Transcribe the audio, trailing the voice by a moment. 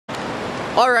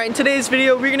Alright, in today's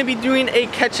video we're going to be doing a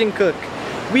catch and cook.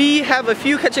 We have a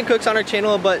few catch and cooks on our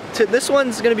channel, but this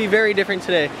one's going to be very different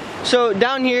today. So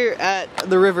down here at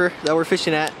the river that we're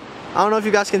fishing at, I don't know if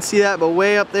you guys can see that, but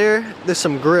way up there, there's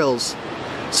some grills.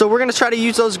 So we're going to try to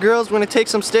use those grills. We're going to take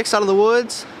some sticks out of the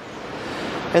woods,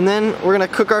 and then we're going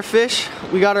to cook our fish.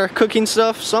 We got our cooking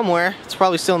stuff somewhere. It's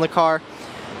probably still in the car.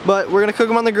 But we're going to cook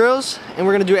them on the grills, and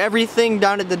we're going to do everything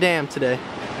down at the dam today.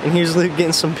 And here's Luke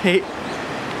getting some bait.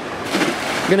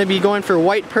 Gonna be going for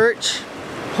white perch.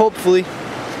 Hopefully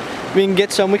we can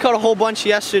get some. We caught a whole bunch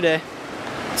yesterday.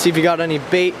 Let's see if you got any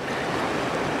bait.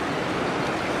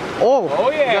 Oh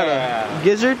yeah, got a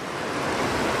gizzard.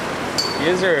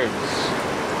 Gizzards.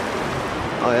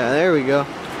 Oh yeah, there we go.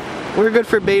 We're good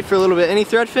for bait for a little bit. Any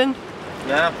threadfin?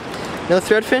 No. No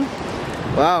threadfin?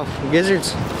 Wow,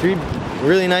 gizzards. 3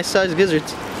 really nice sized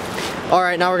gizzards. All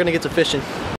right, now we're gonna get to fishing.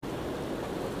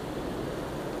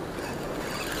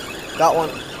 Got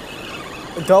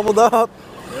one. Doubled up.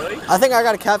 Really? I think I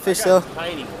got a catfish though.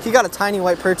 Tiny. He got a tiny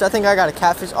white perch. I think I got a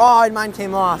catfish. Oh, mine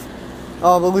came off.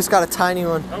 Oh, but Luke's got a tiny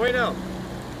one. Oh wait, no.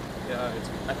 Yeah,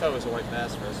 I thought it was a white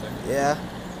bass for a second. Yeah.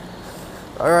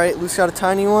 All right, Luke's got a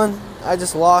tiny one. I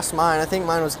just lost mine. I think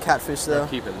mine was a catfish though. We're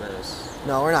keeping this.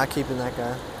 No, we're not keeping that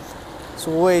guy. It's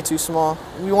way too small.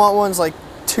 We want ones like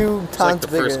 2 times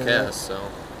bigger. It's like the first cast, so.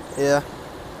 Yeah.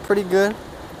 Pretty good.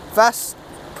 Fast.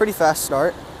 Pretty fast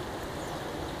start.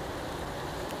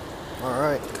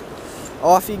 Alright,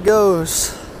 off he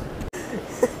goes.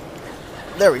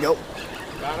 There we go.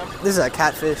 Got him? This is a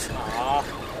catfish. Aww.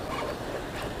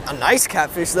 A nice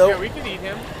catfish though. Yeah, we could eat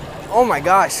him. Oh my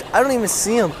gosh, I don't even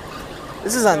see him.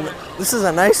 This is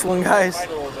a nice one, guys. Fight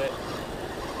a little bit.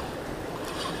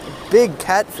 Big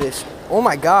catfish. Oh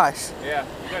my gosh. Yeah,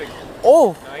 you got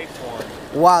a nice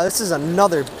one. Wow, this is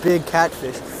another big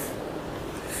catfish.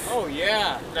 Oh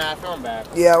yeah. Nah, throw him back.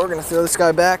 Yeah, we're gonna throw this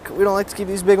guy back. We don't like to keep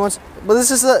these big ones. But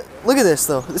this is look at this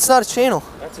though. It's not a channel.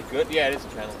 That's a good, yeah, it is a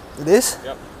channel. It is?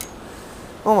 Yep.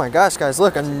 Oh my gosh, guys,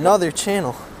 look, another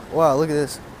channel. Wow, look at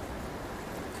this.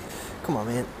 Come on,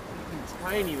 man.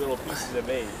 Tiny little pieces of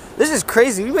bait. This is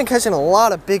crazy. We've been catching a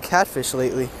lot of big catfish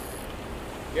lately.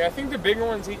 Yeah, I think the bigger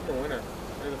ones eat in the winter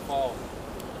or the fall.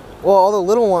 Well, all the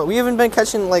little ones. We haven't been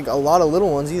catching like a lot of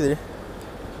little ones either.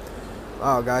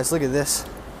 Wow, guys, look at this.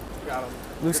 Got him.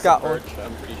 Luke's got one. Perch,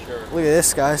 I'm pretty sure. Look at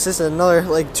this, guys. This is another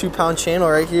like 2-pound channel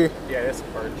right here. Yeah, that's a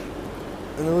perch.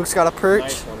 And then Luke's got a perch.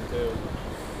 Nice one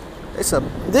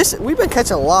too. We've been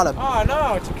catching a lot of. Oh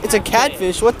no, it's a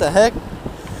catfish. What the heck?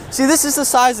 See, this is the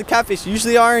size the catfish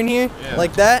usually are in here,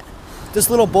 like that. Just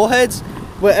little bullheads.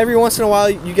 But every once in a while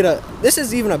you get a. This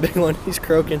is even a big one. He's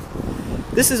croaking.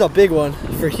 This is a big one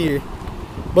for here.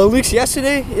 But Luke's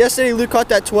yesterday Luke caught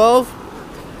that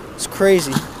 12. It's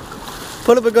crazy.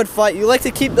 Put up a good fight. You like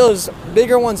to keep those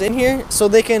bigger ones in here so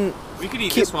they can. We could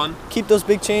eat this one. Keep those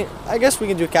big chain. I guess we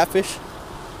can do a catfish.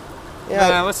 Yeah,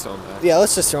 nah, let's throw them back. Yeah,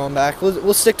 let's just throw them back.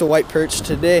 We'll stick to white perch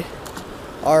today.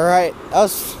 All right, that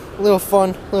was a little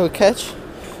fun, little catch.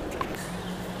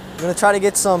 I'm gonna try to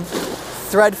get some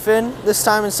threadfin this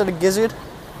time instead of gizzard.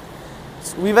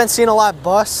 We've been seeing a lot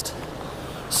bust,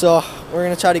 so we're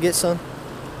gonna try to get some.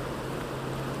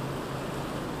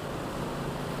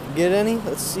 Get any?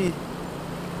 Let's see.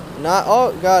 Not.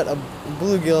 Oh, got a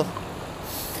bluegill.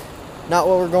 Not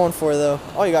what we're going for though.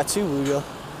 Oh, you got 2 bluegill.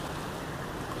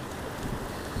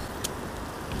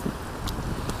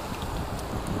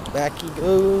 Back he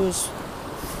goes.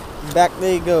 Back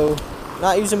they go.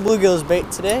 Not using bluegill as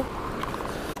bait today.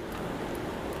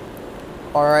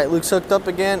 Alright, Luke's hooked up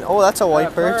again. Oh, that's a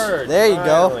white perch. There you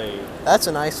go. That's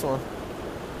a nice one.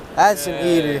 That's an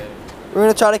eater. We're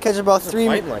going to try to catch about 3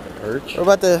 more. Like a perch. We're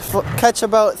about to catch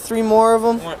about 3 more of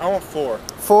them. I want 4.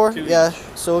 4? 2 yeah. each.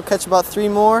 So we'll catch about 3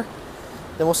 more.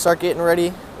 Then we'll start getting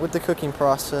ready with the cooking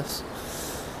process.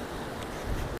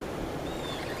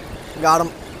 Got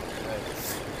him.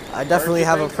 I definitely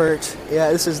have a perch.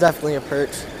 Yeah, this is definitely a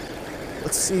perch.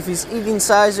 Let's see if he's eating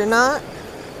size or not.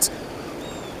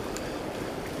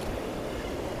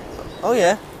 Oh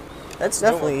yeah, that's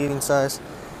definitely eating size.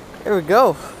 There we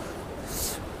go.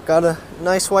 Got a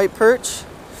nice white perch.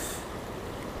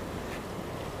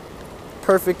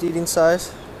 Perfect eating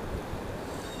size.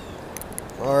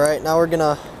 All right, now we're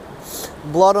gonna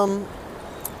bleed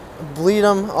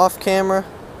them off camera.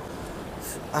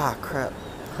 Ah, crap.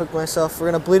 Hook myself. We're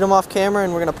gonna bleed them off camera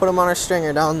and we're gonna put them on our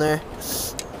stringer down there.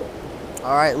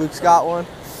 All right, Luke's got one.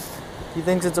 He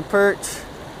thinks it's a perch.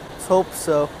 Let's hope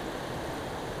so.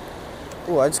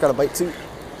 Oh, I just got a bite too.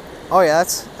 Oh yeah,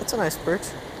 that's a nice perch.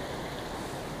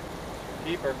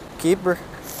 Keeper.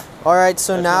 All right,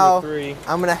 so that's now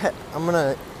I'm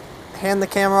gonna hand the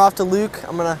camera off to Luke.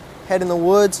 I'm gonna head in the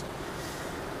woods,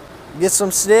 get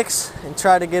some sticks, and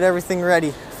try to get everything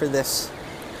ready for this.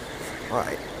 All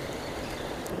right.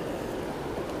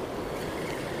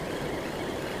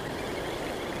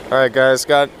 All right, guys.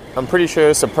 I'm pretty sure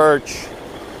it's a perch.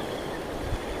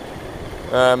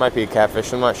 It might be a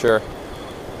catfish. I'm not sure.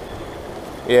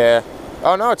 Yeah.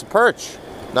 Oh no, it's a perch.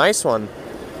 Nice one.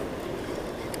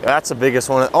 That's the biggest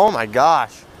one. Oh my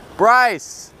gosh,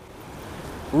 Bryce.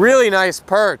 Really nice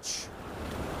perch.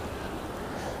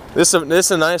 This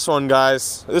is a nice one,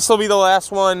 guys. This will be the last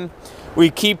one we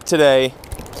keep today.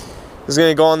 It's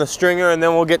gonna go on the stringer, and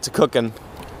then we'll get to cooking.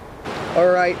 All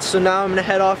right, so now I'm gonna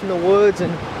head off in the woods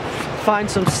and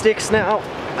find some sticks now.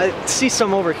 I see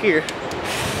some over here.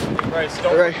 Bryce,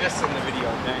 don't put this in the video,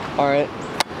 okay?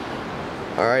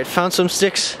 All right, found some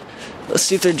sticks. Let's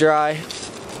see if they're dry.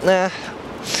 Nah,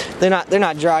 they're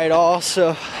not dry at all,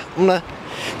 so I'm gonna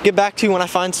get back to you when I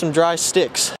find some dry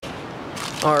sticks.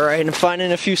 All right, I'm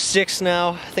finding a few sticks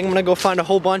now. I think I'm gonna go find a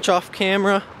whole bunch off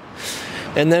camera,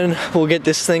 and then we'll get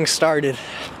this thing started.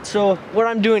 So what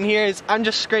I'm doing here is I'm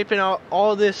just scraping out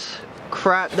all this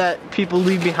crap that people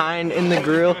leave behind in the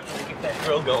grill. Get that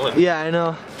grill going. Yeah, I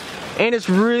know. And it's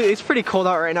pretty cold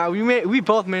out right now. We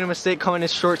both made a mistake coming in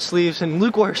short sleeves, and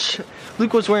Luke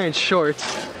was wearing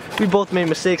shorts. We both made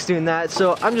mistakes doing that.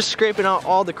 So I'm just scraping out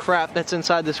all the crap that's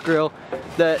inside this grill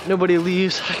that nobody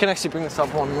leaves. I can actually bring this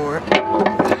up one more.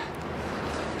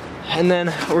 And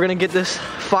then we're gonna get this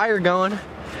fire going.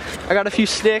 I got a few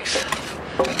sticks.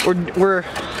 We're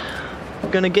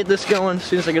gonna get this going as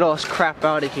soon as I get all this crap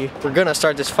out of here. We're gonna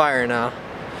start this fire now.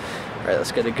 All right,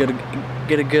 let's get a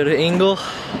good angle.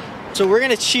 So we're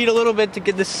gonna cheat a little bit to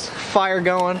get this fire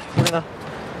going. We're gonna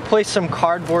place some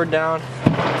cardboard down,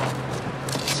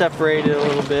 separate it a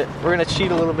little bit. We're gonna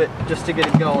cheat a little bit just to get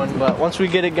it going, but once we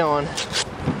get it going,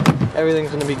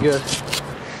 everything's gonna be good.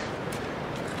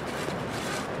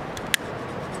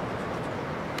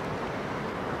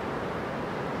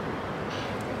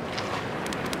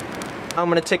 I'm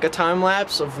gonna take a time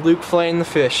lapse of Luke filleting the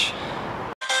fish.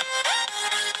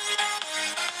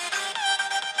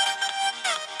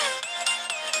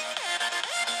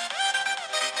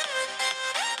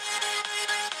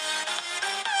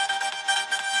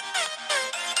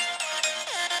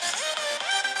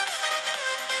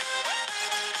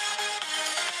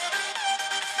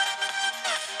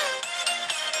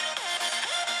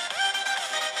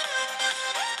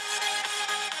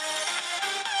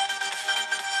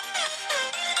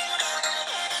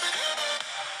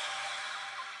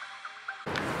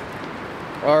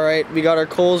 Alright, we got our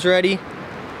coals ready.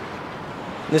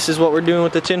 This is what we're doing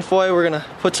with the tin foil. We're gonna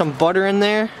put some butter in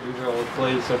there. These are all the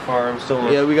flays so far. I'm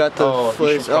still. Yeah, we got the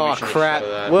flays. Oh crap.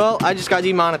 Well, I just got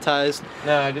demonetized.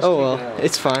 No, just oh well,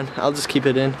 it's fine. I'll just keep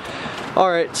it in.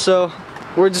 Alright, so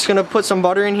we're just gonna put some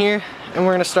butter in here and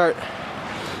we're gonna start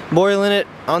boiling it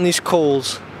on these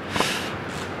coals.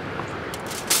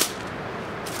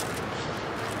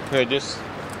 Here, just.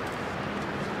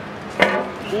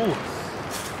 Ooh.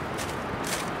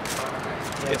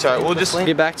 It's alright, we'll just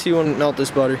get back to you and melt this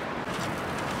butter.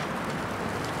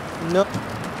 Nope.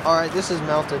 Alright, this is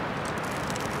melted.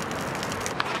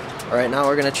 Alright, now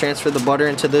we're gonna transfer the butter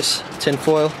into this tin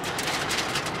foil.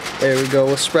 There we go.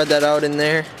 We'll spread that out in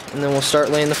there and then we'll start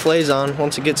laying the fillets on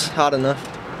once it gets hot enough.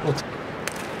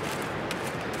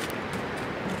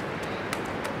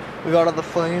 We got all the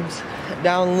flames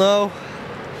down low.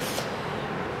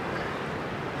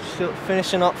 Still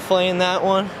finishing up filleting that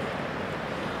one.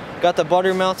 Got the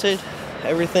butter melted.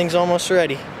 Everything's almost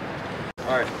ready.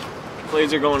 Alright,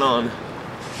 fillets are going on.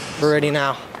 We're ready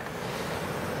now.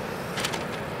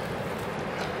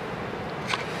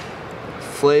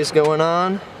 Fillets going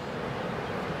on.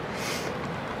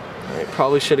 Alright,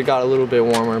 probably should have got a little bit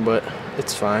warmer, but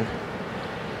it's fine.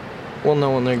 We'll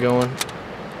know when they're going.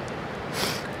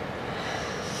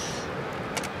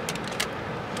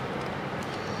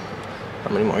 How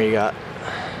many more you got?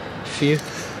 A few.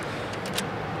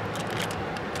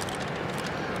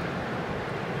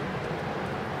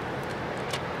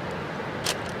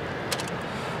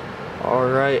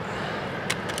 Alright.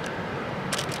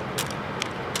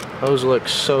 Those look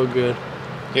so good.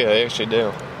 Yeah, they actually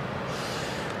do.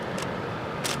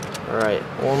 Alright,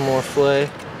 one more fillet.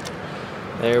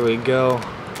 There we go.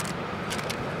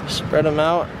 Spread them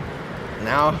out.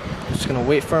 Now, I'm just gonna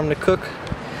wait for them to cook.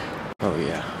 Oh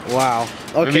yeah. Wow.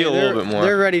 Okay, maybe a little bit more.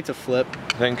 They're ready to flip.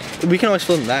 I think. We can always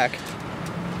flip them back.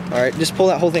 Alright, just pull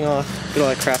that whole thing off. Get all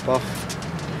that crap off.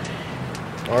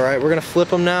 Alright, we're gonna flip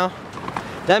them now.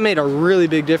 That made a really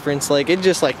big difference. Like, it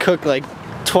just like cooked like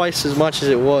twice as much as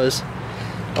it was.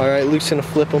 Alright, Luke's gonna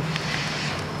flip them.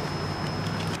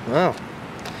 Wow.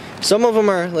 Some of them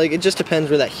are like, it just depends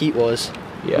where that heat was.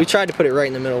 Yeah. We tried to put it right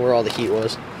in the middle where all the heat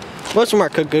was. Most of them are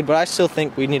cooked good, but I still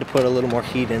think we need to put a little more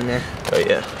heat in there. Oh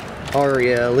yeah. Oh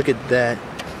yeah, look at that.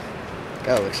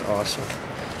 That looks awesome.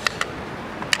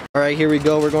 All right, here we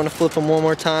go. We're going to flip them one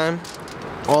more time.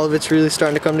 All of it's really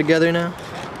starting to come together now.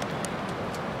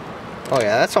 Oh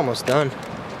yeah, that's almost done.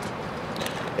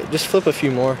 Just flip a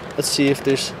few more. Let's see if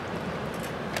there's...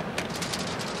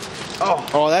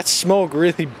 Oh, that smoke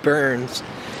really burns.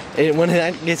 When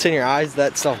that gets in your eyes,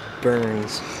 that stuff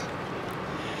burns.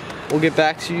 We'll get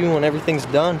back to you when everything's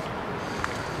done.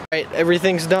 All right,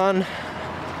 everything's done.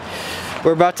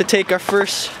 We're about to take our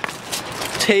first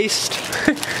taste.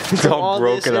 It's all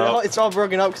broken up. It's all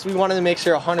broken up because we wanted to make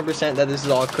sure 100% that this is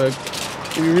all cooked.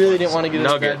 We really didn't want to get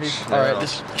it bad. All right,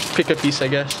 just pick a piece, I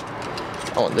guess.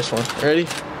 I want this one. Ready?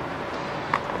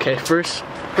 Okay, first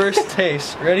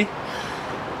taste. Ready?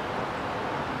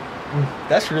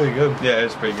 That's really good. Yeah,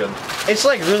 it's pretty good. It's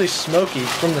like really smoky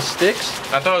from the sticks.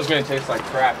 I thought it was gonna taste like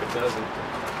crap. It doesn't.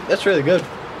 That's really good.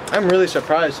 I'm really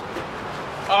surprised.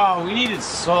 Oh, we needed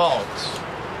salt.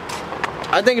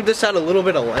 I think if this had a little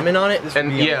bit of lemon on it, this would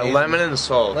be amazing. Lemon and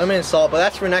salt. Lemon and salt, but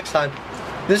that's for next time.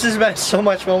 This has been so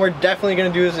much fun. We're definitely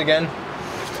gonna do this again.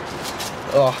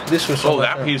 Oh, this was so much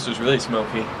fun. That piece was really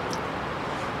smoky.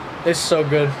 It's so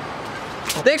good.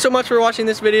 Thanks so much for watching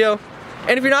this video.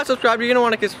 And if you're not subscribed, you're gonna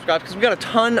want to get subscribed because we got a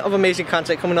ton of amazing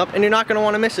content coming up and you're not gonna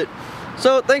want to miss it.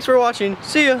 So thanks for watching.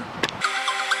 See ya.